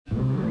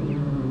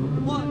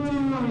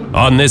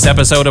On this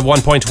episode of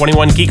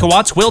 1.21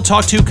 GEEKAWATTS, we'll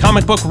talk to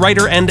comic book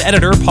writer and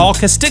editor Paul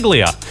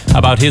Castiglia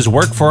about his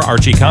work for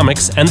Archie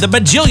Comics and the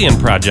bajillion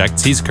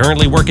projects he's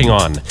currently working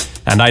on.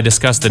 And I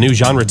discuss the new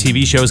genre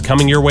TV shows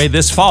coming your way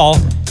this fall,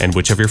 and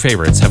which of your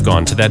favorites have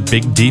gone to that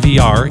big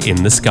DVR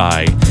in the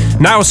sky.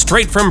 Now,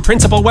 straight from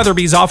Principal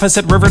Weatherby's office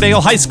at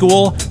Riverdale High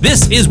School,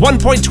 this is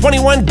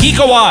 1.21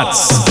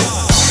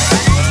 GEEKAWATTS!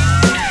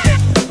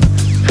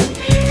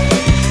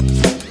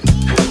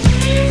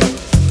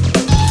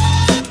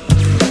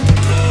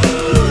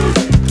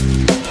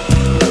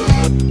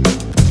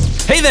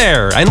 Hey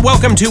there, and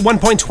welcome to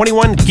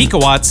 1.21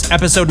 GEEKAWATTS,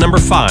 episode number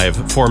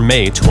 5 for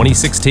May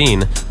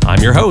 2016.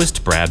 I'm your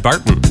host, Brad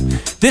Barton.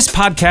 This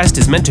podcast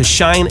is meant to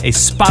shine a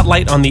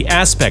spotlight on the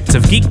aspects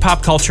of geek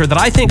pop culture that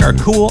I think are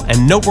cool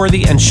and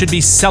noteworthy and should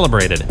be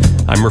celebrated.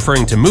 I'm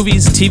referring to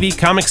movies, TV,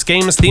 comics,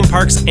 games, theme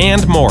parks,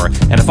 and more.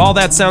 And if all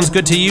that sounds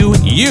good to you,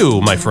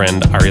 you, my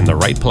friend, are in the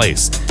right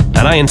place.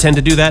 And I intend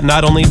to do that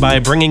not only by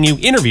bringing you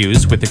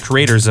interviews with the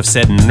creators of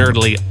said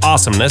nerdly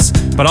awesomeness,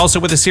 but also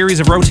with a series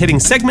of rotating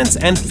segments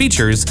and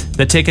features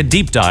that take a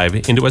deep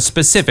dive into a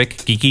specific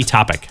geeky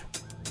topic.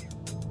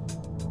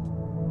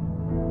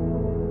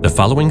 The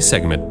following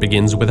segment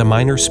begins with a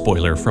minor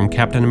spoiler from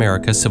Captain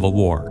America: Civil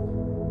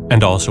War,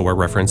 and also a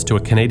reference to a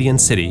Canadian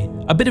city,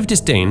 a bit of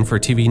disdain for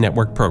TV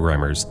network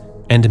programmers,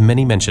 and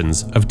many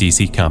mentions of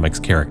DC Comics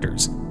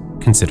characters.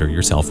 Consider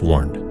yourself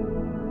warned.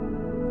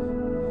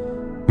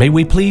 May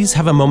we please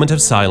have a moment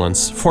of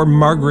silence for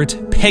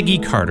Margaret Peggy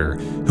Carter,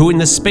 who in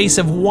the space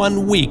of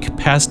 1 week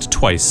passed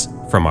twice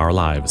from our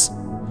lives.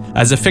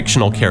 As a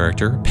fictional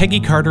character, Peggy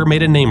Carter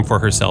made a name for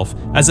herself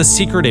as a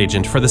secret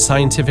agent for the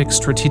Scientific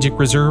Strategic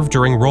Reserve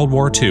during World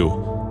War II,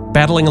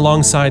 battling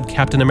alongside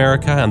Captain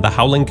America and the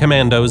Howling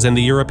Commandos in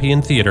the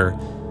European theater,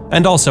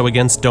 and also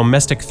against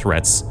domestic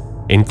threats,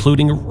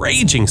 including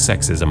raging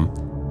sexism,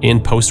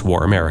 in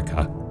post-war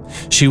America.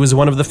 She was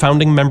one of the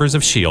founding members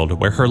of S.H.I.E.L.D.,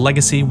 where her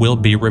legacy will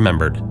be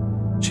remembered.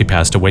 She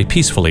passed away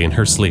peacefully in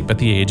her sleep at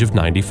the age of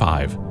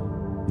 95.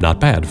 Not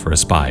bad for a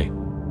spy.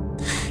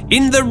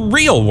 In the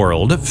real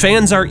world,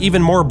 fans are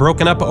even more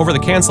broken up over the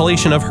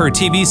cancellation of her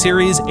TV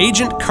series,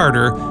 Agent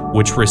Carter,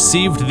 which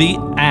received the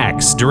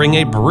axe during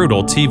a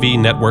brutal TV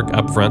network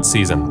upfront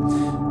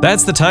season.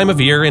 That's the time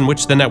of year in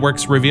which the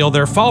networks reveal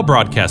their fall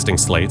broadcasting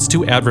slates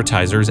to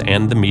advertisers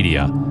and the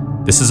media.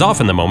 This is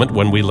often the moment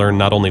when we learn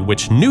not only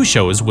which new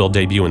shows will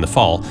debut in the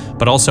fall,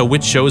 but also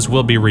which shows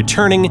will be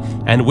returning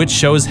and which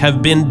shows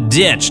have been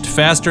ditched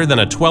faster than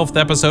a 12th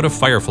episode of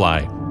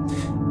Firefly.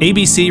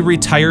 ABC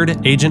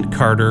retired Agent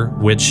Carter,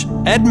 which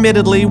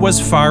admittedly was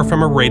far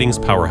from a ratings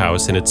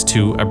powerhouse in its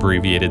 2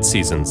 abbreviated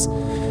seasons.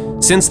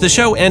 Since the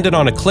show ended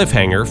on a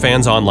cliffhanger,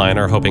 fans online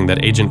are hoping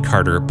that Agent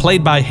Carter,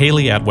 played by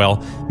Haley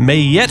Atwell, may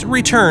yet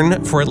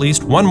return for at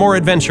least one more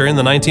adventure in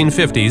the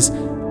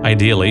 1950s,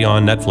 ideally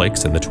on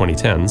Netflix in the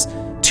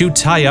 2010s, to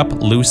tie up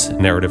loose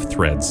narrative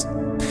threads.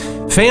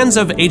 Fans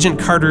of Agent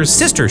Carter's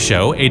sister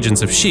show,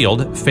 Agents of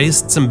S.H.I.E.L.D.,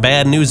 faced some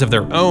bad news of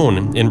their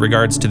own in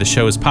regards to the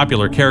show's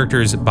popular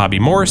characters Bobby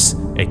Morse,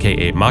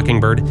 aka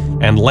Mockingbird,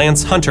 and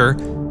Lance Hunter,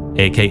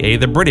 aka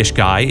the British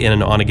guy in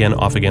an on-again,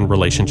 off-again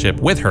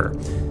relationship with her.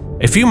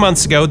 A few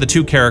months ago, the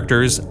 2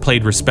 characters,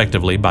 played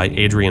respectively by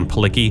Adrian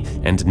Palicki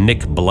and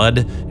Nick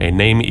Blood, a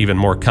name even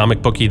more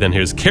comic booky than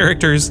his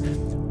characters,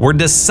 were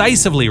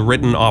decisively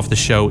written off the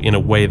show in a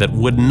way that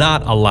would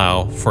not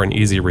allow for an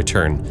easy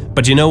return.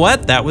 But you know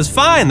what? That was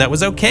fine. That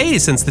was okay,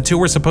 since the 2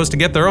 were supposed to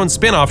get their own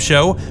spin-off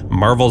show,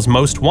 Marvel's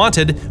Most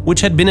Wanted,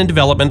 which had been in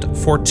development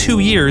for 2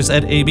 years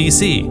at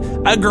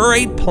ABC. A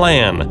great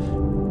plan.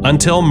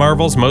 Until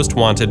Marvel's Most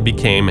Wanted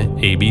became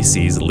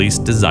ABC's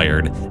least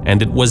desired,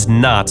 and it was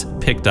not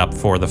picked up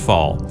for the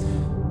fall.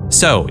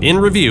 So, in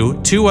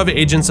review, 2 of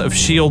Agents of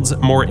S.H.I.E.L.D's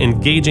more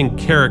engaging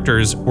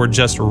characters were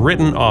just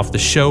written off the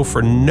show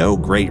for no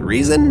great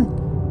reason?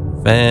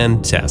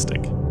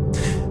 Fantastic.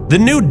 The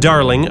new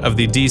darling of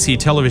the DC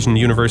television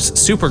universe,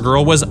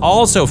 Supergirl, was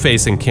also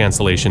facing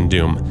cancellation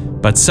doom,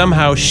 but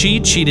somehow she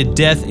cheated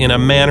death in a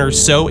manner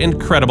so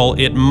incredible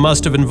it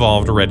must have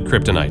involved red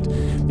kryptonite.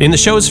 In the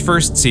show's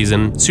first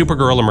season,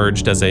 Supergirl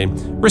emerged as a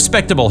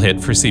respectable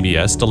hit for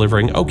CBS,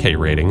 delivering okay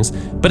ratings,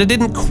 but it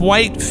didn't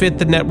quite fit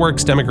the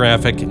network's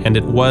demographic, and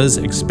it was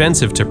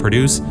expensive to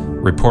produce,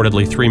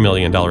 reportedly $3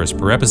 million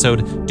per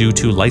episode, due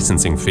to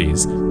licensing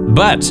fees.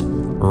 But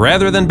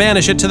rather than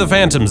banish it to the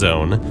Phantom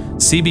Zone,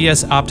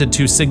 CBS opted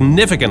to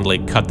significantly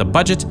cut the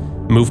budget,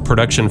 move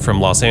production from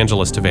Los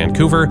Angeles to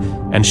Vancouver,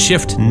 and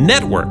shift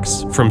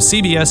networks from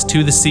CBS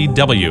to the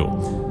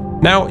CW.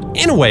 Now,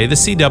 in a way, the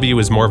CW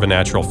is more of a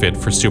natural fit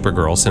for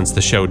Supergirl since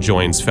the show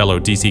joins fellow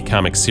DC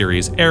Comics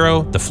series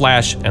Arrow, The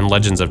Flash, and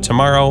Legends of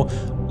Tomorrow,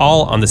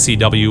 all on the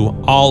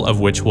CW, all of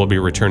which will be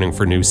returning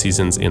for new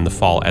seasons in the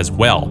fall as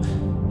well.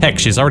 Heck,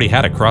 she's already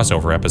had a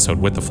crossover episode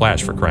with The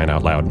Flash, for crying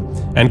out loud.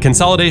 And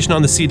consolidation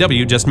on the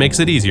CW just makes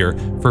it easier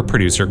for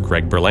producer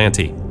Greg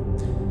Berlanti.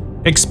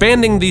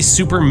 Expanding the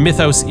super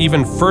mythos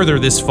even further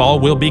this fall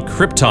will be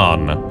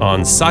Krypton on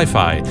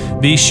Sci-Fi.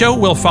 The show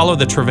will follow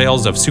the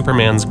travails of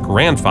Superman's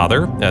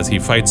grandfather as he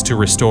fights to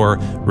restore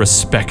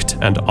respect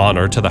and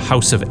honor to the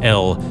House of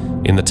El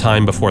in the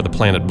time before the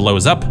planet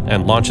blows up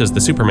and launches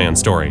the Superman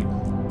story.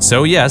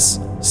 So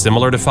yes,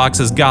 similar to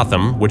Fox's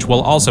Gotham, which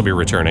will also be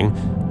returning,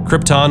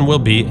 Krypton will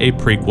be a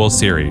prequel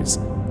series.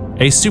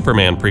 A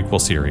Superman prequel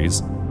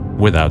series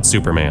without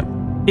Superman.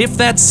 If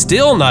that's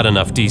still not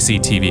enough DC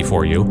TV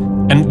for you,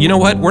 and you know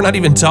what, we're not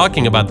even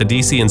talking about the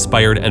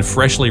DC-inspired and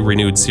freshly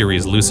renewed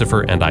series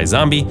Lucifer and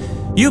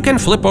iZombie, you can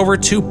flip over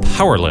to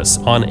Powerless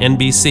on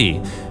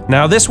NBC.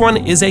 Now this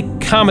one is a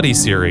comedy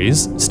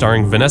series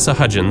starring Vanessa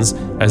Hudgens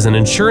as an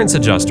insurance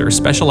adjuster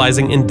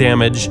specializing in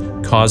damage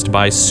caused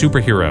by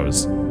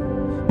superheroes.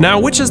 Now,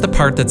 which is the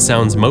part that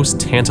sounds most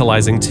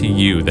tantalizing to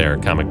you there,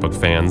 comic book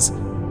fans?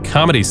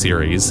 Comedy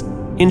series,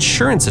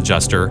 insurance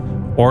adjuster,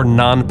 or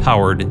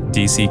non-powered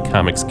DC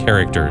Comics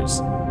characters?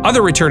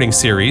 Other returning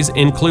series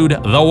include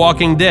The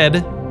Walking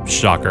Dead,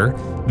 shocker,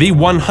 The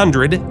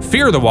 100,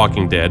 Fear the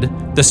Walking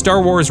Dead, the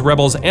Star Wars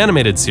Rebels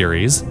animated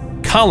series,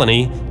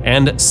 Colony,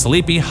 and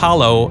Sleepy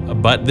Hollow,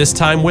 but this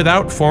time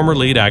without former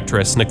lead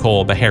actress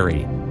Nicole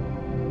Beharie.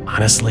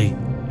 Honestly,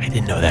 I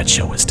didn't know that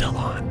show was still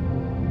on.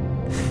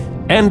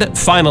 And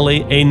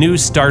finally, a new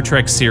Star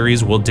Trek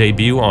series will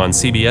debut on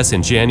CBS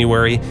in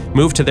January,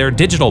 move to their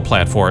digital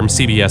platform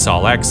CBS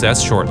All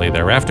Access shortly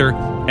thereafter,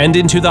 and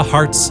into the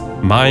hearts,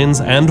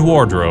 minds, and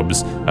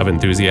wardrobes of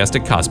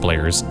enthusiastic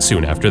cosplayers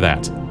soon after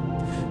that.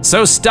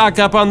 So stock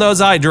up on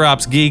those eye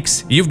drops,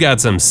 geeks. You've got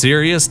some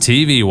serious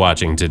TV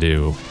watching to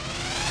do.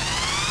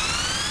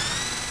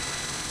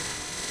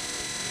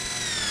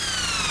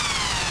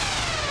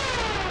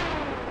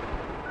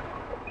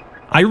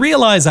 I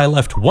realize I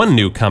left one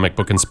new comic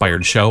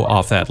book-inspired show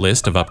off that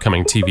list of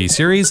upcoming TV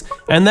series,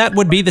 and that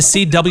would be the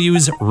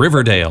CW's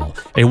Riverdale,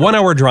 a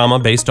one-hour drama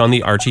based on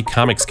the Archie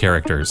Comics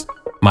characters.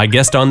 My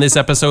guest on this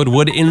episode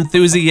would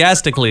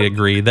enthusiastically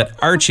agree that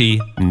Archie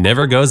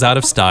never goes out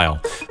of style.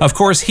 Of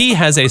course, he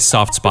has a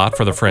soft spot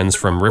for the friends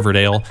from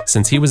Riverdale,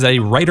 since he was a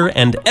writer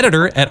and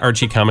editor at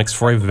Archie Comics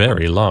for a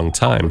very long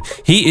time.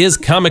 He is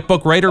comic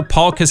book writer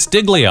Paul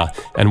Castiglia,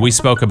 and we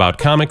spoke about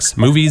comics,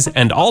 movies,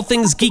 and all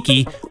things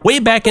geeky way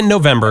back in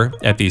November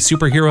at the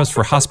Superheroes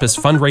for Hospice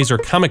fundraiser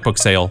comic book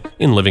sale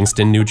in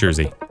Livingston, New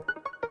Jersey.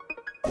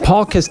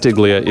 Paul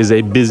Castiglia is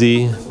a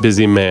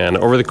busy man.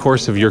 Over the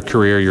course of your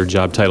career, your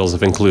job titles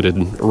have included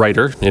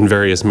writer in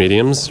various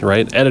mediums,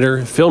 right?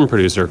 Editor, film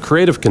producer,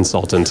 creative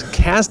consultant,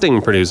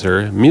 casting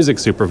producer, music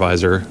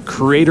supervisor,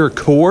 creator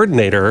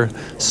coordinator,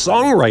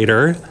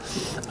 songwriter,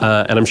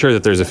 and I'm sure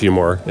that there's a few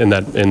more in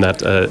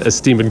that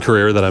esteemed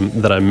career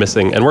that I'm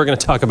missing. And we're going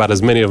to talk about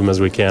as many of them as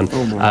we can.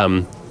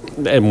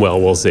 And well,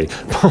 we'll see.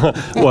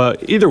 Well,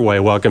 either way,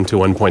 welcome to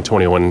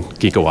 1.21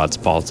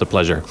 GEEKAWATTS, Paul. It's a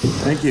pleasure.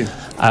 Thank you.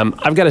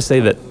 I've got to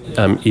say that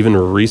even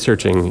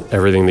researching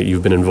everything that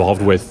you've been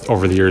involved with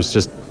over the years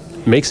just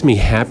makes me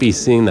happy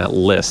seeing that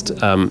list,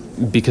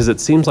 because it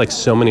seems like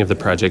so many of the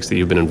projects that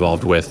you've been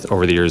involved with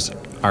over the years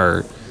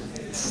are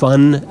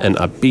fun and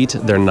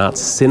upbeat. They're not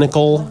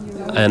cynical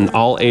and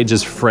all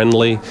ages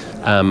friendly,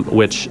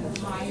 which...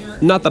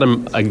 Not that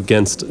I'm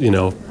against,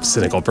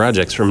 cynical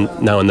projects from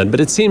now and then,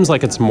 but it seems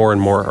like it's more and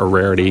more a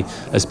rarity,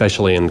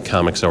 especially in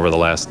comics over the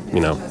last,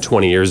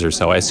 20 years or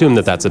so. I assume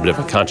that that's a bit of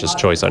a conscious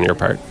choice on your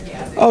part.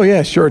 Oh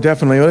yeah, sure,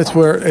 definitely.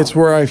 It's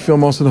where I feel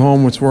most at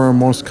home. It's where I'm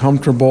most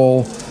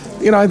comfortable.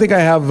 I think I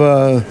have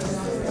a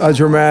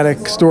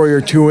dramatic story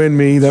or two in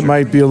me that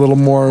might be a little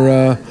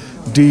more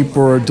deep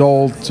or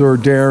adult or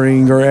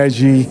daring or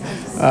edgy.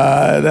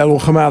 That will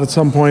come out at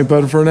some point,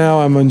 but for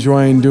now I'm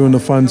enjoying doing the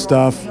fun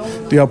stuff,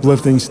 the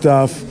uplifting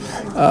stuff.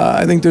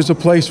 I think there's a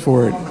place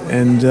for it,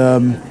 and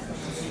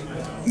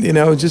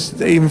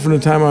just even from the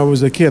time I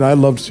was a kid, I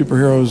loved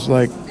superheroes,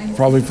 like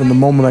probably from the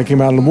moment I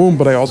came out of the womb,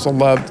 but I also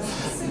loved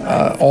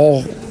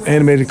all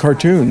animated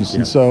cartoons,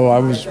 and so I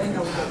was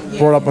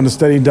brought up on a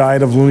steady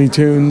diet of Looney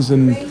Tunes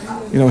and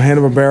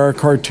Hanna-Barbera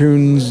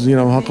cartoons,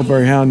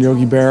 Huckleberry Hound,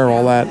 Yogi Bear,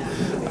 all that.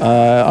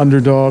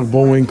 Underdog,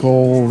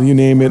 Bullwinkle, you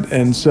name it.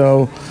 And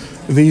so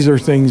these are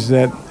things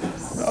that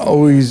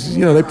always,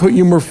 they put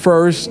humor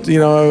first.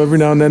 Every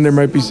now and then there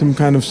might be some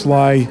kind of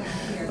sly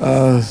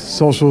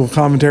social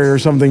commentary or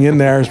something in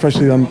there,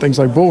 especially on things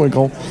like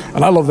Bullwinkle.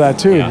 And I love that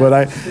too. Yeah.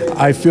 But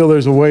I feel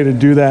there's a way to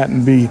do that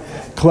and be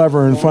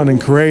clever and fun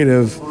and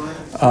creative. We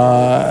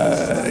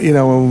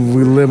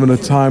live in a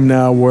time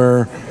now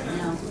where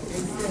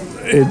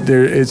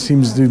it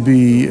seems to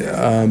be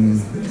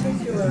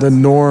the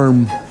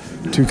norm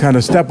to kind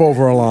of step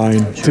over a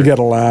line to get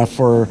a laugh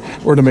or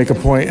to make a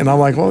point. And I'm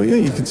like, well, yeah,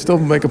 you can still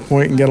make a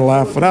point and get a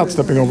laugh without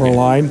stepping over a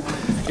line.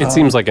 It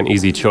seems like an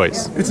easy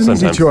choice. It's an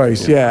easy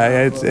choice,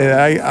 yeah.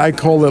 I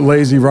call it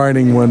lazy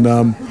writing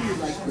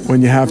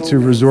when you have to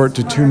resort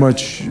to too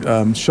much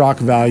shock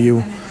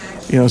value,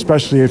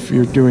 especially if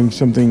you're doing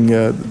something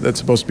that's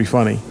supposed to be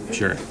funny.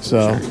 Sure.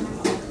 So,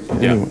 sure.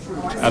 Anyway.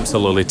 Yeah.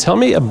 Absolutely. Tell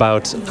me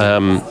about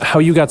how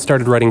you got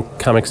started writing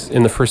comics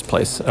in the first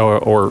place,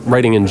 or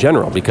writing in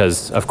general,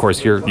 because, of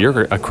course,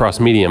 you're a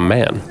cross-medium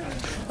man.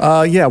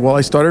 Yeah, well,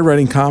 I started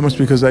writing comics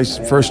because I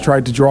first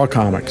tried to draw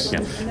comics.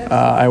 Yeah.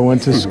 I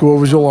went to school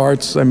of visual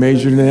arts. I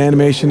majored in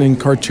animation and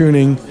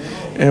cartooning.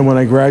 And when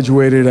I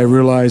graduated, I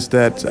realized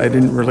that I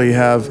didn't really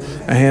have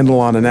a handle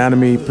on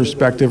anatomy,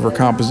 perspective, or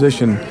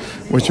composition,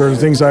 which are the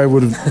things I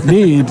would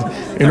need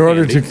in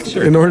order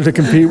to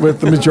compete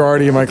with the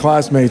majority of my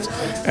classmates.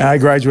 And I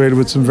graduated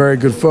with some very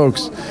good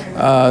folks.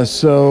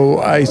 So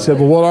I said,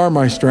 well, what are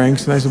my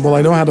strengths? And I said, well,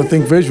 I know how to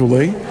think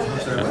visually.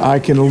 I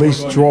can at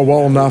least draw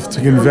well enough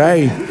to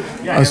convey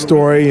a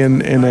story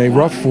in a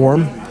rough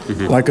form,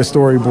 like a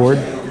storyboard.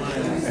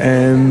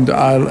 And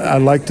I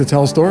like to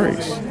tell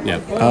stories. Yeah.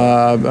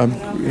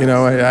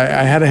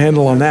 I had a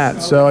handle on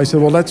that. So I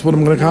said, well, that's what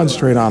I'm going to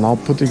concentrate on. I'll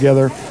put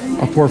together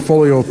a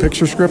portfolio of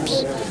picture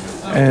scripts,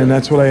 and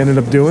that's what I ended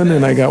up doing.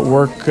 And I got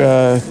work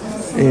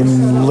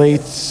in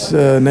late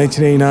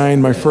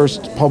 1989. My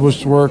first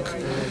published work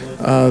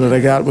that I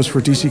got was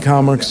for DC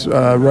Comics,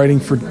 writing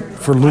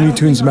for Looney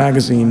Tunes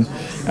magazine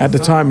at the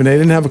time. And they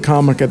didn't have a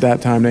comic at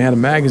that time. They had a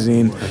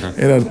magazine. It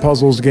had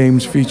puzzles,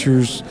 games,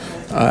 features,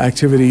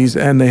 activities,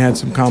 and they had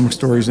some comic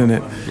stories in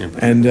it. Yeah.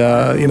 And,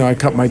 I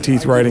cut my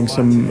teeth writing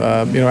some,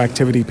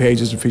 activity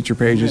pages and feature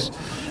pages.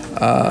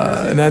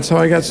 And that's how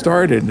I got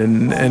started.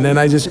 And then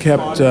I just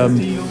kept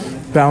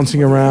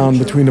bouncing around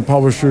between the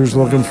publishers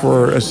looking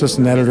for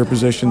assistant editor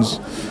positions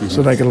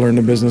so that I could learn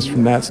the business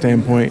from that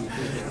standpoint.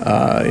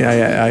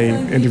 I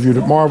interviewed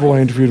at Marvel, I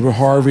interviewed with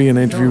Harvey, and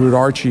I interviewed with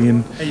Archie,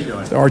 and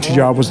the Archie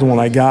job was the one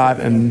I got,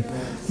 and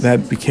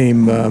that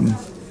became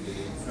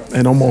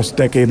an almost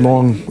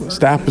decade-long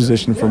staff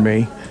position for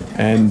me,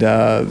 and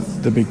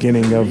the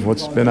beginning of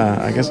what's been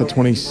a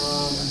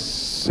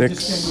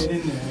 26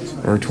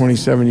 or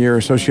 27-year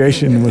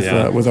association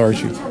with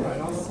Archie.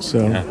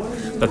 So. Yeah.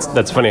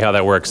 That's funny how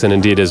that works, and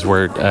indeed, as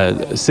we're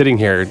sitting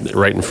here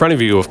right in front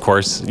of you, of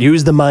course,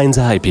 use the mind's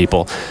eye,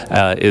 people,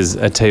 is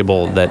a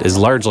table that is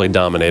largely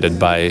dominated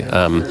by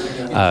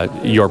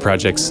your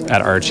projects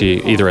at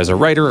Archie, either as a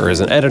writer or as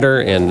an editor,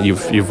 and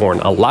you've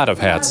worn a lot of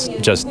hats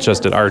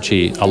just at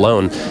Archie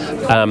alone.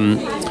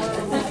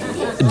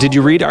 Did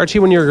you read Archie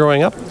when you were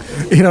growing up?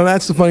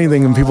 That's the funny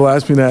thing. When people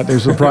ask me that, they're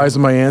surprised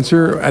at my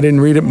answer. I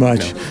didn't read it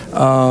much.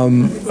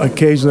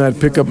 Occasionally, I'd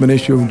pick up an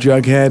issue of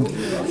Jughead.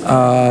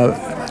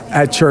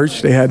 At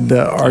church, they had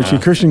Archie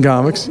Christian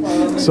Comics,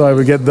 so I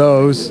would get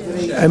those.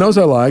 And those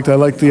I liked. I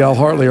liked the Al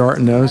Hartley art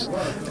in those.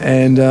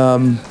 And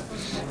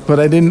but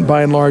I didn't,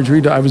 by and large,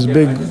 read. I was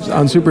big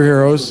on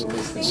superheroes,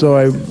 so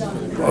I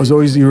was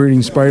always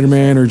reading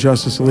Spider-Man or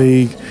Justice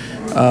League.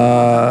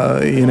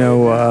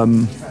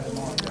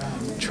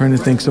 Trying to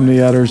think some of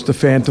the others. The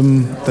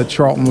Phantom that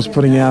Charlton was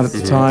putting out at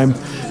the time.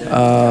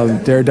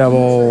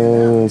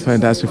 Daredevil,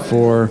 Fantastic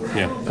Four,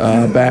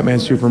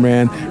 Batman,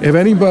 Superman. If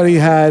anybody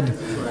had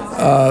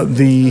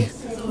the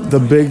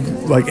big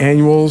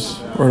annuals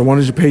or the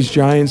 100-page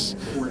giants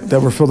that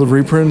were filled with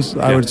reprints,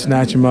 I would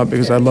snatch them up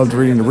because I loved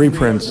reading the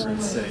reprints.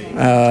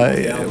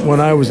 When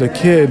I was a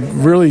kid,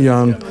 really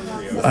young,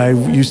 I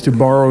used to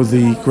borrow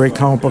the Great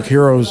Comic Book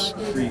Heroes,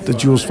 the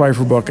Jules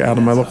Feiffer book, out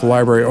of my local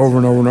library over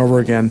and over and over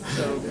again.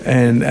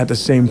 And at the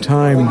same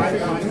time,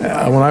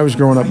 when I was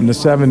growing up in the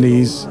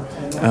 70s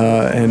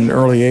and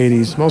early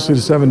 80s, mostly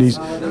the 70s,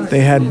 they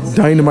had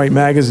Dynamite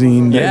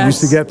magazine that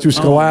used to get through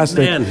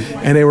Scholastic,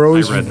 and they were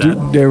always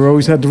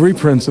had the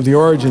reprints of the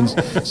Origins.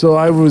 So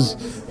I was,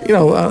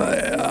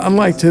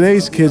 unlike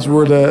today's kids,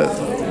 where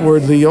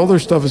the older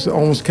stuff is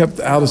almost kept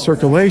out of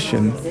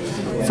circulation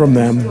from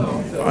them,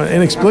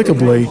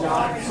 inexplicably,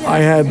 I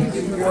had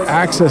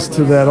access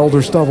to that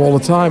older stuff all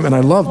the time, and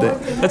I loved it.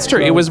 That's true.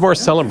 It was more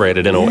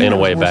celebrated in a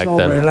way back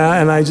then.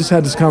 And I just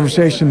had this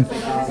conversation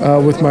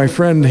with my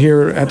friend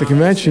here at the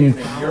convention,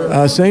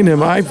 saying to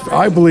him,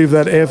 I believe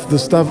that if the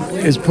stuff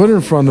is put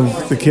in front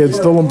of the kids,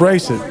 they'll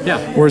embrace it. Yeah.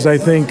 Whereas I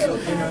think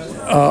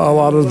a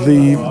lot of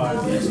the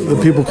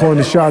people calling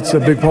the shots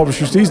at big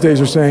publishers these days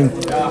are saying,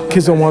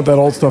 kids don't want that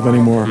old stuff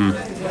anymore.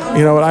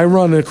 I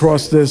run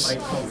across this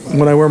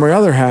when I wear my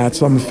other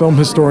hats. I'm a film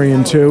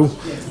historian too.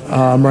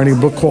 I'm writing a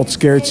book called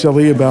Scared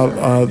Silly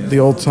about the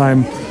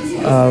old-time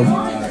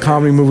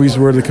comedy movies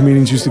where the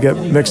comedians used to get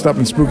mixed up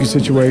in spooky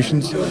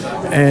situations.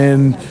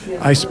 And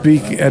I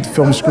speak at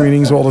film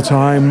screenings all the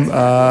time.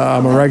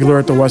 I'm a regular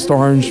at the West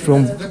Orange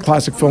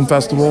Classic Film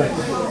Festival.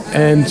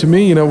 And to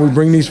me, we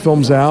bring these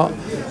films out,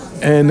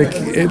 and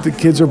the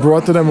kids are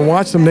brought to them and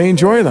watch them. They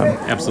enjoy them.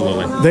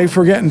 Absolutely. They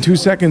forget in 2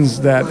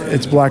 seconds that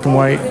it's black and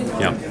white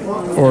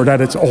or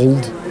that it's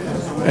old.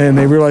 And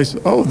they realize,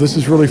 oh, this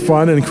is really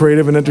fun and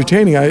creative and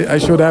entertaining. I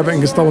showed Abbott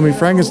and Costello Meet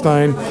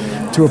Frankenstein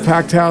to a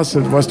packed house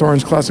at West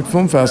Orange Classic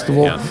Film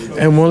Festival,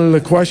 and one of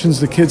the questions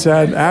the kids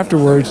had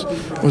afterwards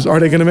was, "Are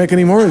they going to make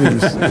any more of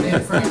these?"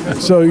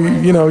 So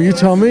you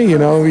tell me,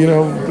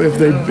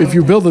 if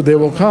you build it, they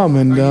will come,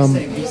 and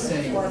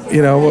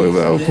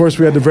of course,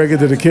 we had to break it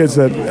to the kids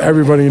that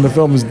everybody in the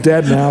film is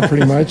dead now,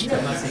 pretty much.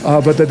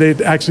 But that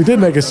they actually did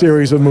make a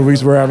series of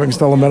movies where Abbott and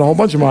Costello met a whole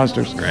bunch of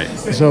monsters. Right.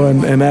 So,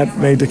 and that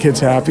made the kids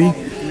happy.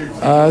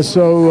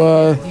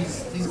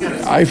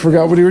 I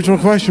forgot what the original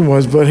question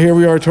was, but here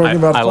we are talking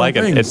about fun I like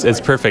things. it. It's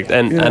perfect.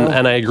 And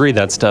I agree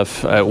that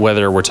stuff,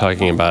 whether we're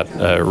talking about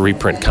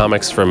reprint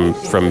comics from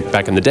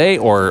back in the day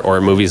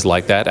or movies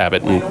like that,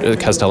 Abbott and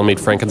Costello Meet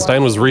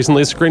Frankenstein was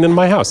recently screened in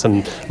my house,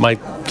 and my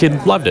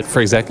kid loved it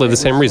for exactly the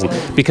same reason,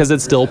 because it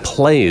still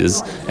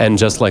plays, and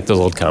just like those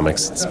old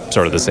comics, it's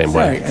sort of the same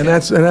way. Right, and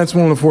that's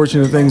one of the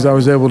fortunate things I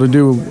was able to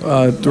do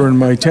during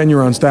my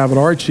tenure on staff at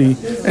Archie,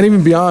 and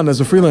even beyond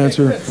as a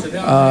freelancer.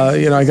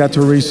 I got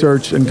to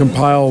research and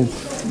compile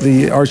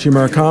the Archie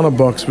Americana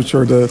books, which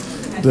are the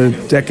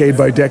decade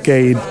by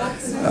decade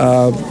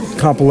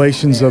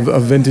compilations of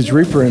vintage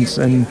reprints,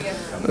 and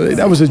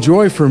that was a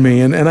joy for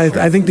me. And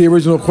I think the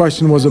original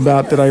question was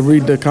about, did I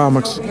read the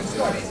comics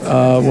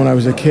when I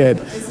was a kid?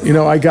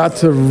 I got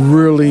to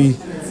really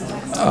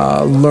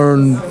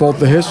learn both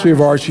the history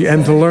of Archie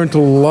and to learn to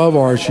love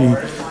Archie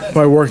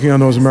by working on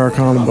those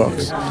Americana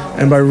books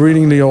and by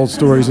reading the old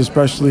stories,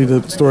 especially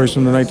the stories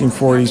from the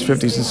 1940s,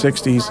 50s, and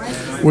 60s,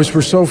 which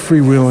were so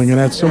freewheeling and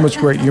had so much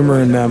great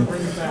humor in them.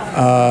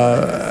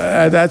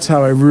 That's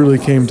how I really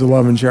came to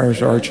love and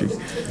cherish Archie.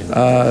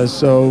 It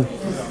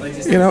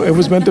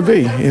was meant to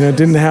be. It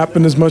didn't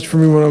happen as much for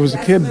me when I was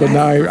a kid, but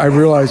now I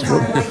realized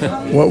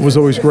what was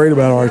always great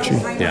about Archie.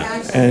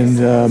 Yeah.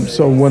 And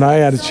so when I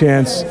had a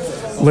chance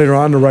later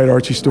on to write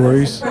Archie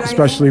stories,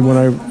 especially when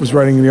I was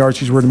writing the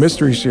Archie's Word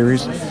Mystery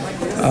series,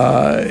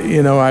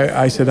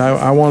 I said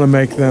I want to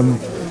make them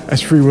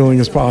as freewheeling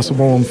as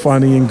possible and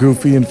funny and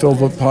goofy and filled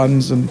with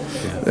puns and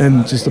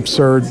just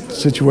absurd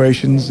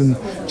situations and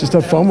just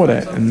have fun with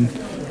it. And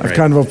I've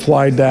kind of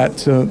applied that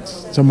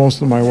to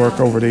most of my work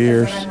over the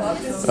years,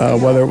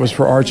 whether it was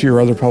for Archie or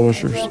other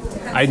publishers.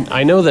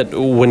 I know that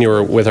when you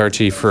were with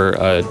Archie for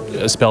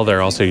a spell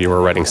there, also you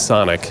were writing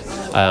Sonic,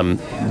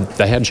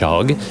 the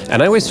Hedgehog,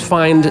 and I always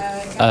find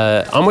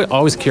I'm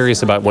always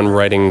curious about when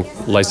writing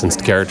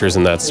licensed characters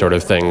and that sort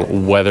of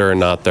thing, whether or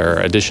not there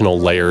are additional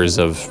layers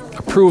of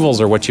approvals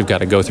or what you've got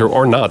to go through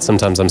or not.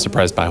 Sometimes I'm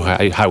surprised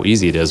by how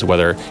easy it is,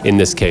 whether in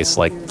this case,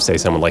 like, say,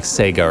 someone like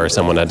Sega or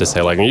someone had to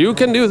say, like, you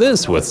can do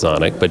this with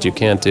Sonic, but you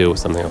can't do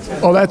something else.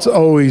 Oh, that's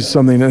always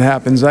something that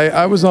happens.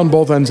 I was on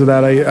both ends of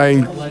that.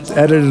 I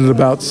edited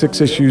about 6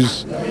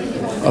 issues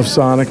of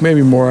Sonic,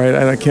 maybe more,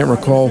 I can't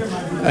recall,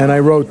 and I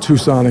wrote 2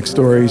 Sonic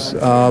stories.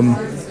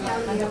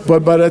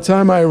 But by the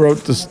time I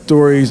wrote the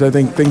stories, I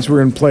think things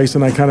were in place,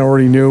 and I kind of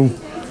already knew,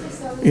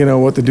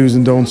 what the do's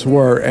and don'ts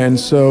were. And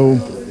so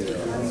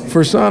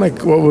for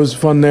Sonic, what was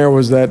fun there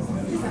was that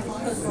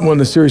when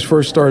the series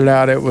first started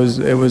out, it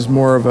was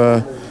more of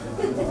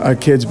a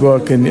kid's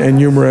book and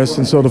humorous.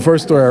 And so the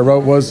first story I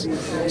wrote was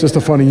just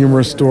a funny,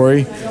 humorous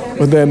story.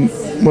 But then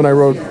when I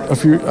wrote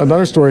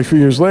another story a few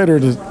years later,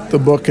 the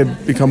book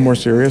had become more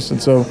serious.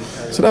 And so I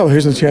said,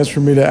 here's a chance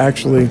for me to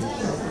actually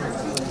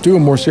do a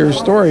more serious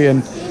story.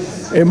 And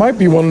it might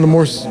be one of the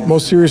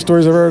most serious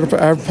stories I've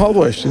ever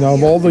published.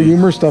 Of all the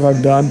humor stuff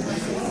I've done,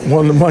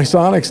 one of my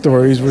Sonic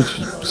stories, which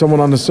someone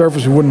on the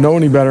surface who wouldn't know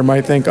any better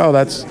might think,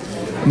 that's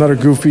another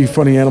goofy,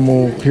 funny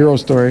animal hero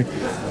story.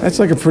 That's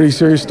like a pretty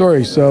serious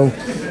story. So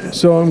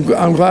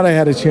I'm glad I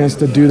had a chance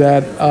to do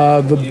that.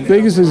 The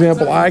biggest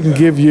example I can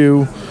give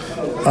you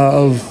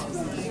of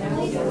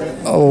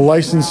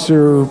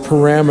licensure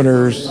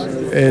parameters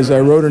is I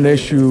wrote an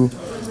issue,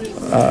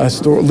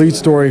 lead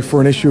story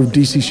for an issue of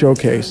DC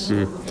Showcase.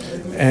 Mm.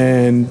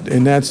 And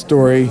in that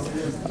story,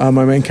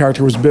 my main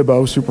character was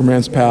Bibbo,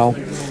 Superman's pal.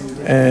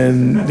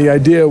 And the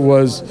idea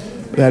was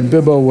that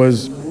Bibbo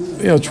was,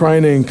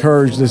 trying to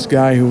encourage this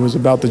guy who was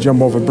about to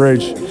jump off a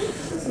bridge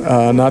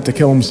not to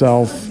kill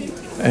himself,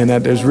 and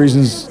that there's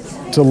reasons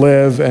to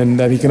live and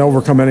that he can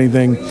overcome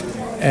anything.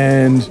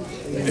 And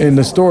in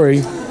the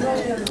story,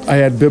 I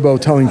had Bibbo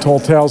telling tall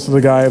tales to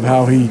the guy of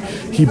how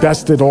he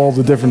bested all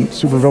the different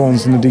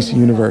supervillains in the DC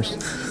universe.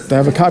 I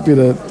have a copy of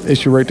the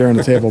issue right there on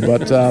the table,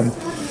 but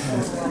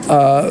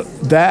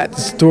that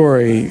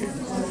story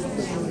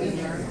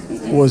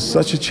was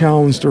such a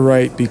challenge to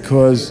write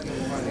because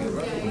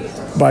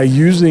by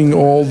using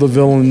all the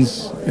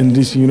villains in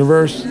the DC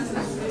universe,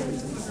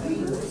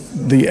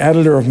 the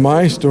editor of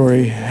my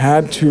story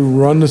had to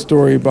run the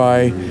story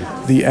by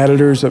the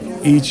editors of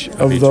each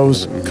of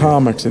those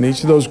comics. In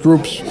each of those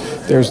groups,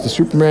 there's the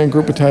Superman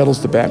group of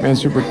titles, the Batman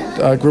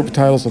group of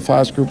titles, the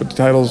Flash group of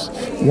titles,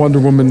 Wonder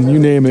Woman, you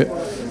name it.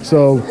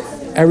 So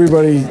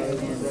everybody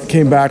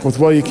came back with,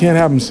 you can't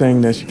have them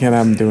saying this, you can't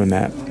have them doing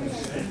that.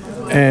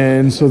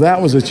 And so that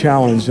was a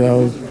challenge.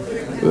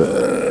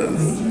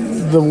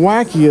 The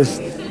wackiest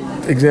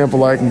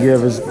example I can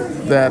give is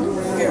that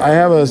I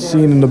have a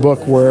scene in the book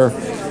where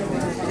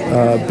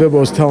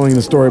Bibbo's telling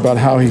the story about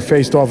how he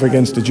faced off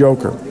against the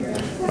Joker.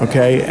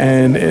 Okay,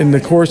 and in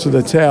the course of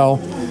the tale,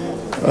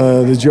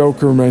 the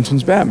Joker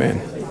mentions Batman.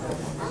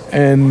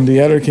 And the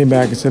editor came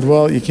back and said,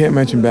 you can't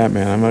mention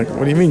Batman. I'm like,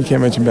 what do you mean you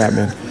can't mention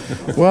Batman?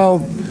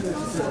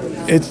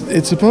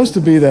 it's supposed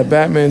to be that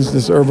Batman's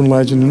this urban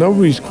legend and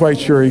nobody's quite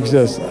sure he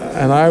exists.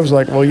 And I was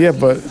like, well, yeah,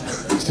 but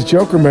it's the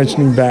Joker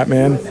mentioning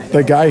Batman,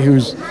 the guy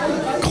who's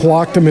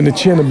clocked him in the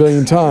chin 1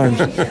 billion times.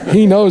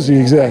 He knows he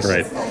exists.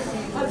 Right.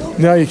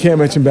 Now you can't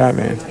mention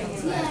Batman.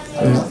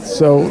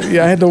 So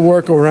yeah, I had to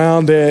work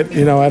around it.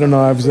 You know, I don't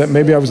know.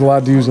 Maybe I was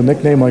allowed to use a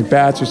nickname like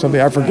Bats or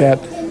something. I forget.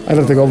 I'd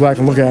have to go back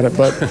and look at it.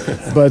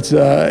 But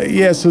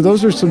yeah. So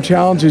those are some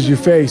challenges you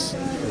face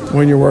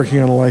when you're working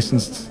on a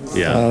licensed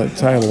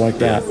title like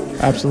that.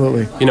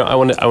 Absolutely. You know, I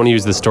want to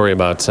use the story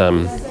about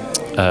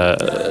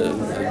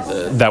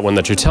that one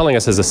that you're telling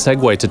us as a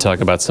segue to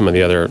talk about some of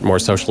the other more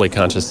socially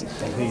conscious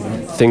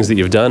things that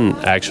you've done,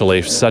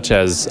 actually, such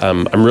as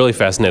I'm really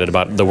fascinated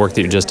about the work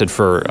that you just did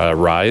for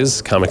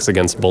Rise, Comics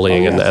Against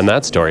Bullying, and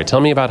that story.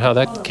 Tell me about how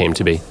that came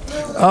to be.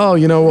 Oh,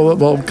 you know,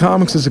 well,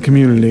 comics is a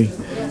community,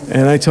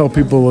 and I tell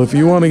people if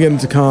you want to get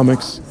into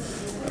comics,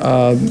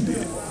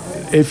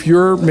 if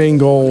your main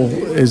goal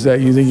is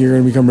that you think you're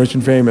going to become rich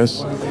and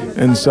famous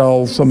and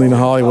sell something to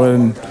Hollywood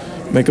and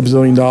make $1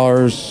 billion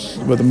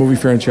with a movie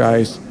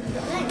franchise,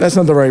 that's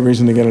not the right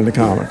reason to get into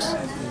comics,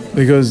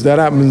 because that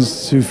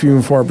happens to few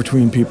and far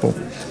between people.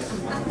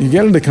 You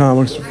get into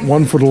comics,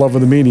 one, for the love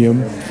of the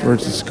medium, for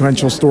its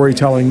sequential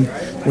storytelling,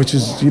 which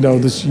is, you know,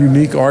 this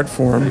unique art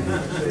form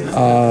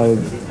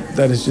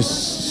that is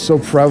just so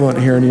prevalent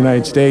here in the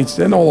United States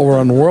and all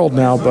around the world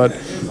now. But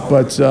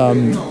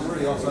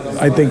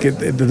I think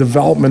the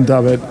development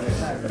of it,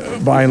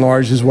 by and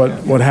large, is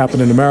what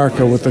happened in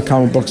America with the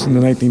comic books in the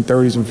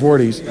 1930s and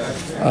 40s.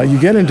 You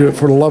get into it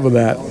for the love of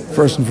that,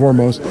 first and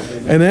foremost.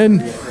 And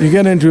then you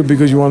get into it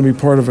because you want to be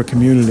part of a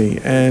community.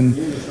 And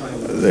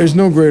there's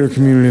no greater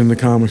community than the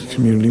comics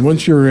community.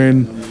 Once you're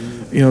in,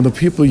 you know, the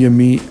people you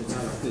meet,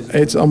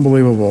 it's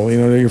unbelievable. You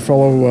know, they're your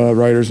fellow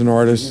writers and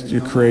artists,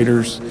 your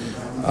creators.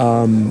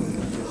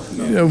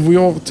 You know, we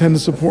all tend to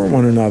support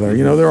one another.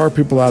 You know, there are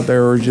people out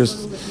there who are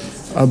just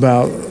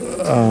about,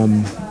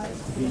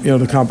 you know,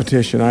 the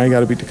competition. I got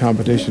to beat the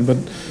competition. But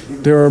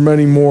there are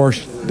many more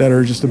that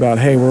are just about,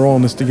 hey, we're all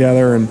in this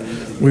together, and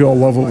we all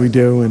love what we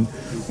do, and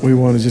we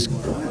want to just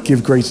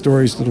give great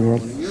stories to the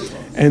world.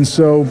 And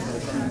so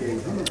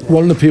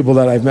one of the people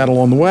that I've met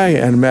along the way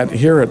and met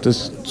here at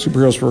this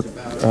Superheroes for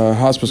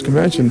Hospice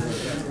convention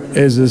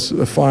is this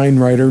fine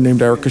writer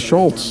named Erica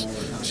Schultz.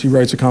 She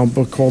writes a comic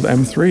book called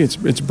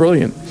M3. It's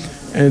brilliant.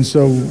 And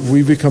so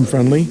we become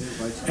friendly,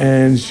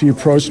 and she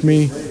approached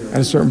me at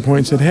a certain point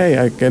and said, hey,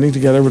 I'm getting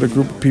together with a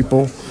group of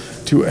people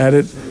to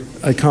edit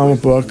a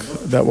comic book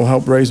that will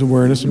help raise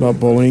awareness about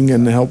bullying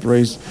and help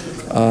raise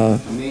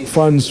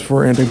funds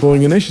for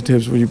anti-bullying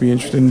initiatives. Would you be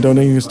interested in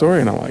donating a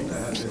story? And I'm like,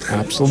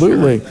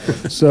 absolutely.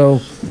 So,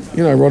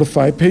 you know, I wrote a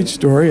 5-page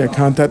story. I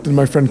contacted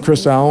my friend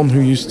Chris Allen,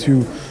 who used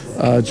to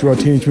draw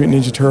Teenage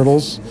Mutant Ninja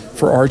Turtles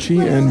for Archie,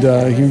 and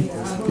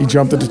he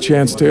jumped at the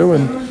chance too,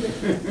 and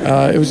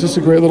it was just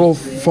a great little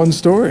fun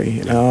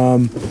story.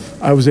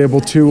 I was able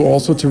to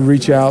also to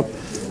reach out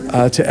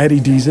to Eddie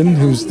Deason,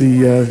 who's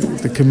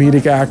the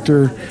comedic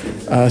actor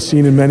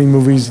seen in many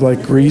movies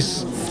like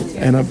Grease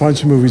and a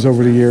bunch of movies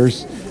over the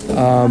years.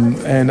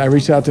 And I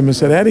reached out to him and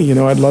said, Eddie, you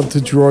know, I'd love to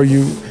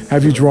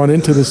have you drawn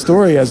into the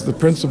story as the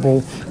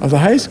principal of the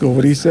high school.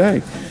 What do you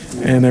say?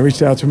 And I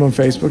reached out to him on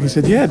Facebook. He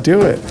said, yeah,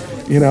 do it.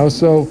 You know,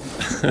 so,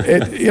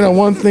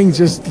 one thing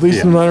just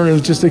leads to another, and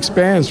it just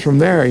expands from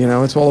there. You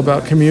know, it's all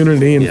about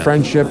community and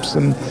friendships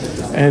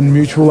and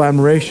mutual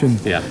admiration.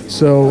 Yeah.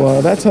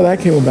 So that's how that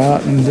came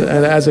about. And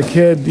as a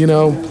kid, you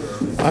know,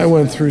 I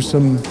went through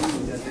some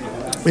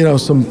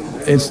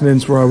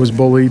incidents where I was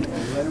bullied.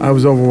 I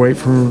was overweight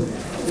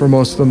for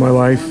most of my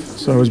life,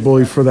 so I was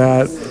bullied for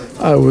that.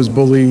 I was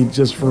bullied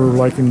just for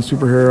liking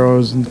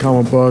superheroes and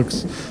comic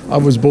books. I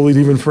was bullied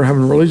even for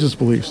having religious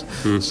beliefs.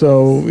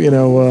 So, you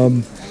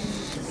know,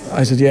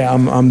 I said, yeah,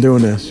 I'm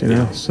doing this, you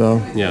know,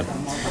 so. Yeah.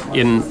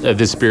 In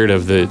the spirit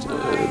of the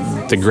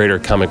greater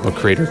comic book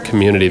creator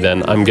community,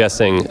 then, I'm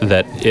guessing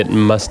that it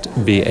must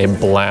be a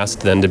blast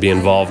then to be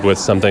involved with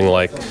something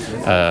like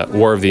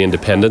War of the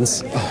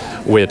Independents,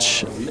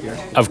 which,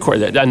 of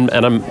course,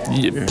 and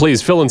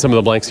please fill in some of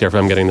the blanks here if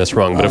I'm getting this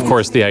wrong, but of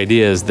course the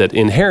idea is that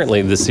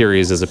inherently the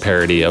series is a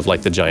parody of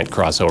like the giant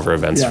crossover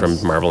events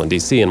from Marvel and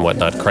DC and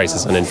whatnot,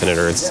 Crisis on Infinite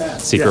Earths,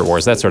 Secret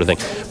Wars, that sort of thing.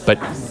 But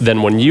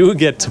then when you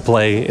get to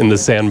play in the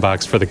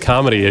sandbox for the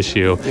comedy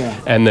issue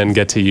and then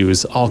get to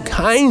use all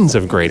kinds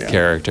of great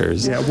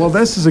characters. Yeah, well,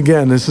 this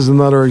is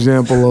another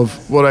example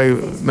of what I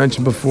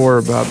mentioned before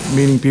about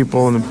meeting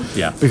people and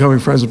becoming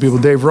friends with people.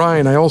 Dave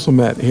Ryan, I also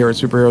met here at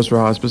Superheroes for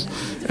Hospice,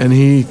 and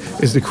he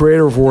is the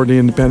creator of War of the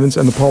Independents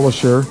and the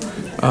publisher.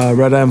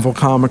 Red Anvil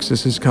Comics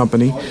is his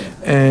company,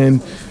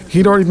 and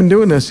he'd already been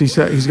doing this.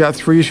 He's got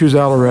 3 issues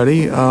out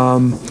already.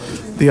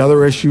 The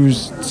other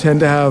issues tend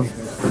to have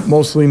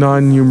mostly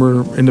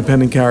non-humor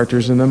independent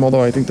characters in them,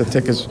 although I think the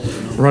Tick is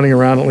running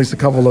around at least a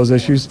couple of those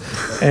issues.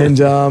 And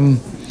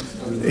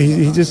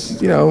he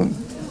just, you know,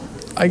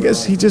 I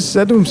guess he just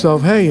said to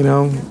himself, hey, you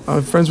know,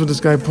 I'm friends with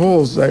this guy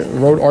Pauls. I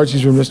wrote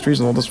Archie's Room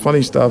Mysteries and all this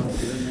funny stuff.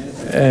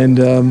 And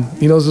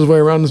he knows his way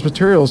around this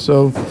material,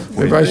 so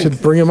maybe I should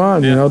bring him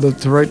on, you know,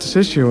 to write this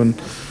issue. And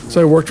So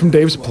I worked from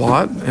Dave's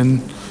plot,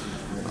 and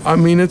I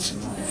mean, it's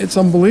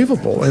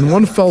unbelievable. In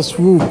one fell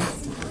swoop,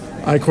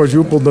 I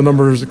quadrupled the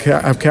numbers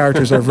of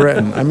characters I've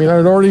written. I mean,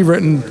 I'd already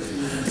written,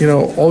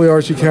 all the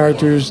Archie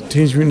characters,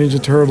 Teenage Mutant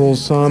Ninja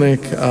Turtles,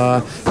 Sonic,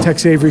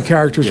 Tex Avery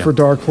characters for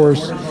Dark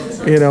Horse,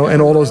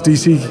 and all those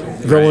DC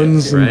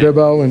villains and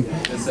Bibbo,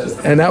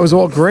 and that was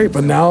all great.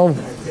 But now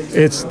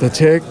it's The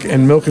Tick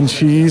and Milk and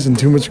Cheese and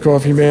Too Much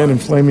Coffee Man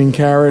and Flaming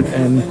Carrot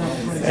and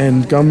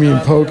Gumby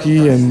and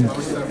Pokey and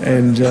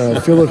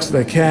Felix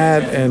the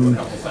Cat and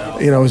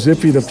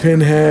Zippy the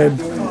Pinhead.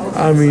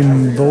 I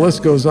mean, the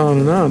list goes on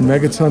and on.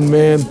 Megaton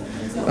Man,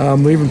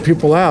 leaving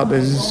people out.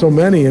 There's so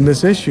many in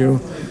this issue.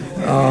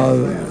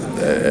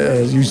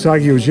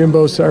 Usagi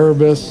Yojimbo,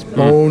 Cerebus,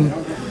 Bone.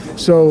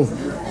 So,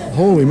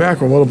 holy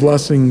mackerel, what a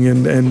blessing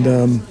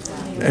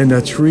and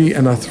a treat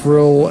and a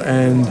thrill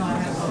and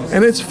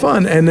it's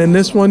fun. And then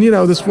this one,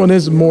 this one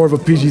is more of a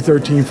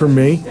PG-13 for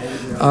me.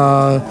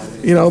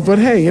 But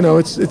hey,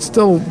 it's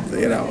still,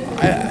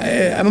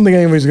 I don't think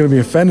anybody's going to be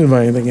offended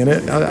by anything in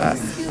it.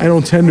 I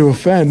don't tend to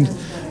offend,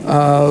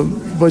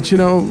 but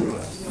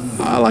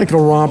I like a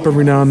romp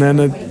every now and then.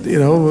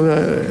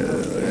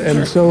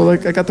 And so I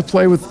got to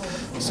play with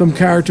some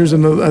characters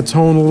in a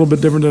tone a little bit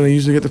different than I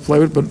usually get to play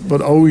with,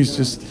 but always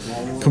just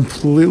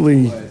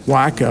completely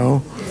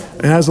wacko.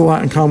 It has a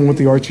lot in common with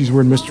the Archie's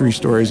Weird Mystery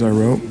Stories I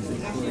wrote,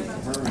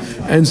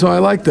 and so I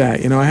like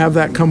that. I have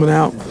that coming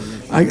out.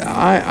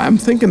 I'm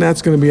thinking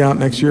that's going to be out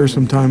next year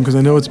sometime because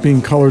I know it's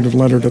being colored and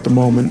lettered at the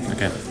moment.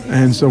 Okay.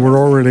 And so we're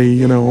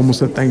already,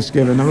 almost at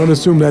Thanksgiving. I'm going to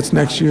assume that's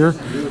next year.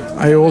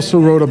 I also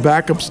wrote a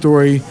backup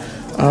story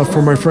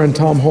for my friend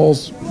Tom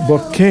Hall's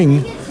book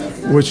King,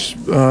 which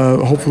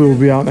hopefully will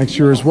be out next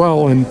year as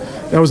well. And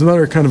that was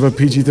another kind of a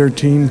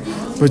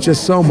PG-13, but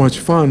just so much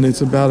fun.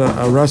 It's about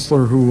a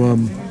wrestler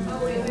who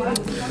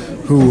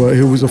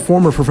was a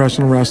former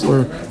professional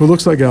wrestler who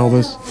looks like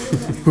Elvis,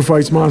 who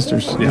fights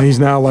monsters. Yeah. And he's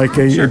now like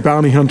a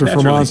bounty hunter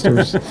for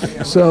monsters.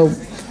 So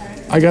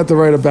I got to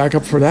write a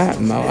backup for that,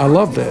 and I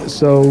loved it.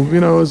 So,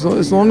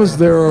 as long as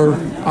there are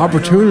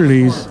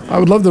opportunities, I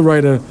would love to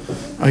write a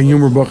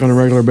humor book on a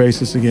regular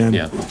basis again.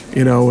 Yeah.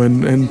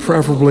 And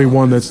preferably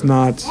one that's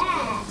not,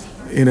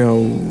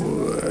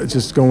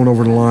 just going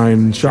over the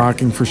line,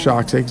 shocking for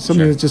shock's sake.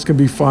 Something that's just going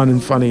to be fun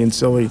and funny and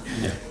silly.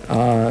 Yeah.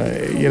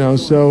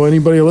 So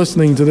anybody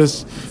listening to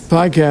this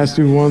podcast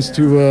who wants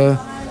to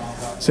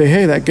say,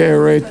 hey, that guy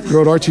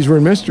wrote Archie's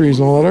Weird Mysteries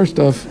and all that other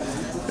stuff,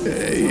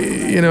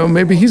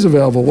 maybe he's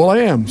available. Well, I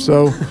am.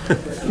 So,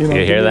 you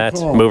hear that?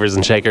 Movers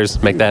and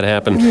shakers, make that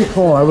happen. Give me a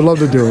call. I would love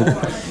to do it.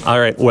 All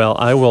right. Well,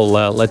 I will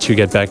let you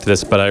get back to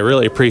this, but I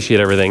really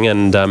appreciate everything,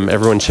 and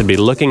everyone should be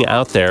looking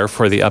out there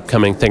for the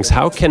upcoming things.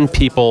 How can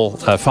people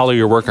follow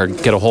your work or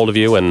get a hold of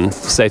you and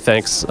say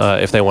thanks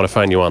if they want to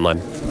find you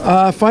online?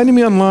 Finding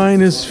me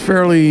online is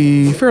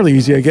fairly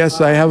easy, I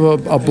guess. I have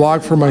a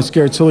blog for my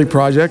Scared Silly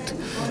project.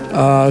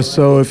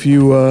 So if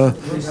you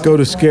go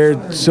to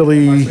Scared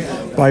Silly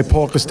by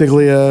Paul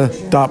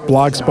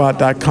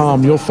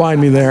Castiglia.blogspot.com, you'll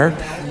find me there.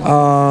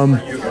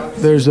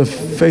 There's a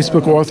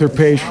Facebook author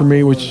page for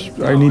me, which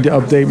I need to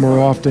update more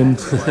often.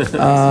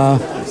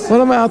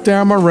 But I'm out there,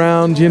 I'm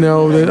around,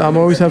 I'm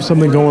always have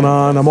something going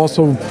on. I'm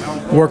also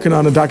working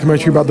on a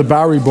documentary about the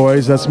Bowery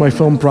Boys. That's my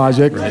film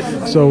project. Right.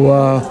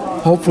 So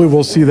hopefully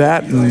we'll see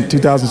that in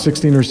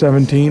 2016 or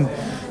 17.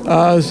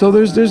 So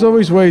there's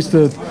always ways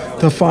to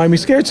find me.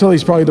 Scared Silly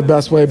is probably the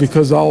best way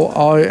because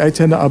I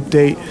tend to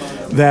update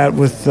that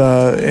with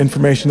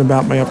information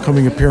about my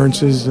upcoming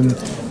appearances and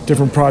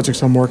different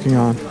projects I'm working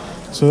on.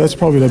 So that's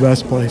probably the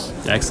best place.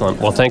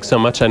 Excellent. Well, thanks so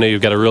much. I know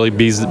you've got a really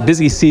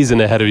busy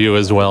season ahead of you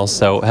as well.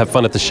 So have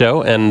fun at the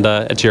show and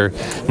at your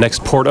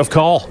next port of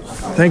call.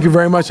 Thank you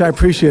very much. I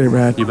appreciate it,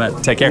 Brad. You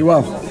bet. Take care. Be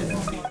well.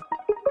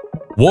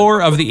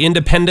 War of the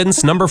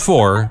Independents number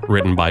 4,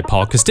 written by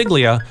Paul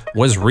Castiglia,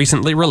 was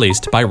recently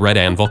released by Red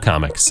Anvil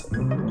Comics.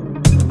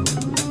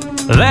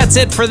 That's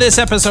it for this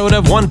episode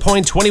of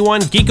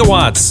 1.21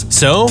 GEEKAWATTS.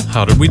 So,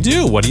 how did we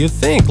do? What do you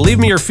think? Leave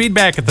me your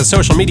feedback at the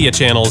social media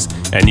channels,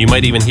 and you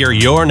might even hear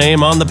your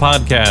name on the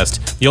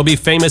podcast. You'll be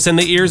famous in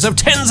the ears of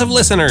tens of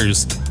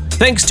listeners.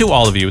 Thanks to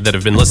all of you that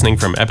have been listening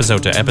from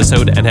episode to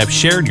episode and have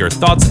shared your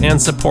thoughts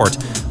and support.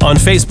 On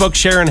Facebook,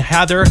 Sharon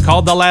Hather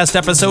called the last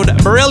episode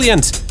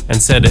brilliant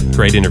and said,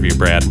 "Great interview,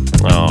 Brad."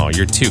 Oh,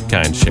 you're too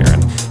kind,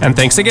 Sharon. And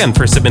thanks again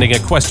for submitting a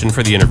question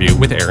for the interview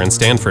with Aaron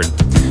Stanford.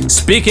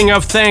 Speaking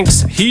of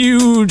thanks,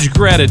 huge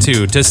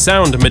gratitude to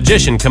sound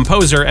magician,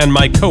 composer, and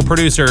my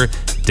co-producer,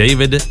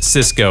 David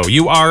Sisko.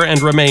 You are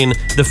and remain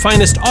the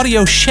finest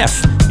audio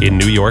chef in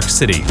New York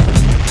City.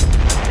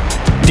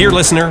 Dear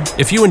listener,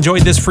 if you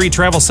enjoyed this free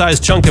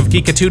travel-sized chunk of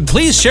Geekitude,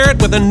 please share it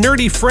with a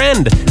nerdy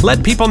friend.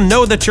 Let people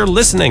know that you're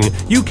listening.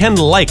 You can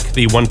like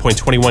the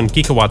 1.21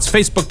 GEEKAWATTS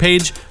Facebook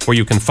page, where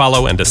you can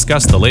follow and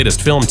discuss the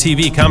latest film,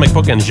 TV, comic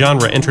book, and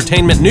genre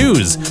entertainment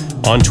news.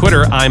 On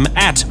Twitter, I'm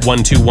at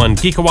 121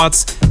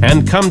 GEEKAWATTS,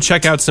 and come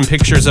check out some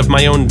pictures of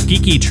my own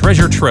geeky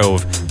treasure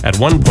trove at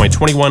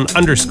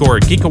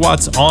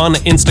 1.21_GEEKAWATTS on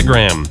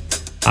Instagram.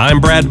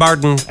 I'm Brad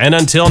Barton, and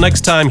until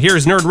next time,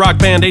 here's Nerd Rock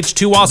Band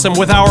H2 Awesome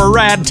with our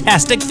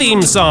rad-tastic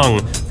theme song.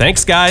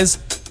 Thanks, guys.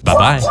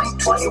 Bye-bye.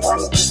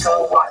 1.21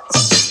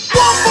 gigawatts.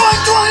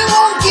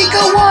 1.21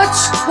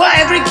 gigawatts. What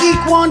every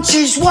geek wants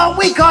is what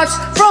we got.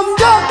 From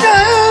Doctor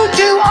Who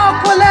to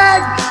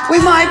Aqualad, we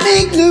might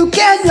meet Luke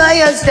and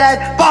Leia's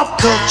dad. Pop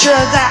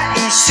culture that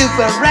is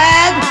super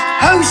rad,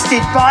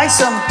 hosted by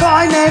some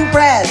guy named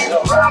Brad.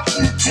 It'll rock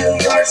you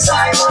to your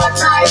Simon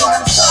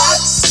Island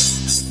thoughts.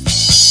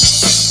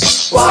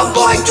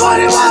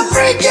 1.21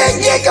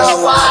 freaking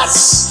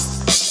gigawatts.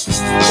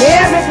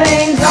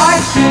 Everything's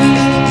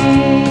Archie.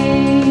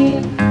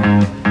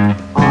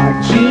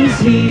 Archie's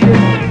here.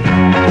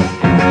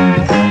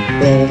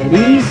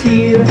 Betty's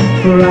here.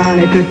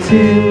 Veronica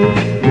too.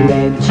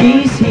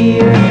 Reggie's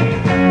here.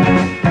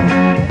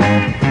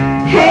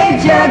 Hey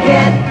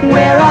Jughead,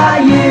 where are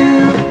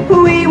you?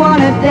 We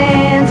wanna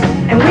dance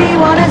and we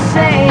wanna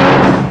sing.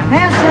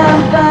 Have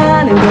some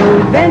fun and go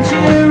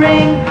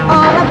adventuring.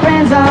 All our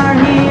friends are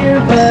here,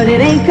 but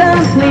it ain't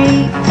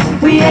complete.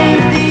 We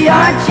ain't the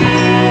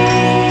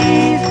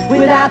Archies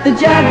without the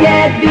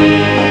Jughead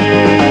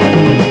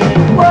beat.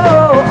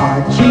 Whoa,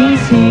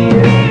 Archie's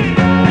here.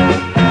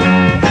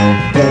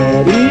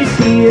 Betty's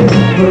here.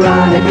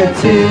 Veronica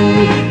too.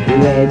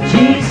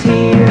 Reggie's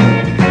here.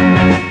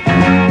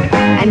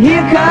 And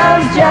here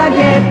comes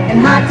Jughead and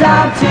Hot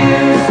Top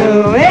too.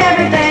 So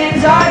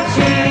everything's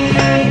Archie.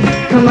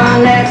 Come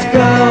on, let's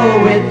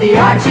go with the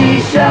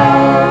Archie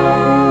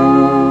Show.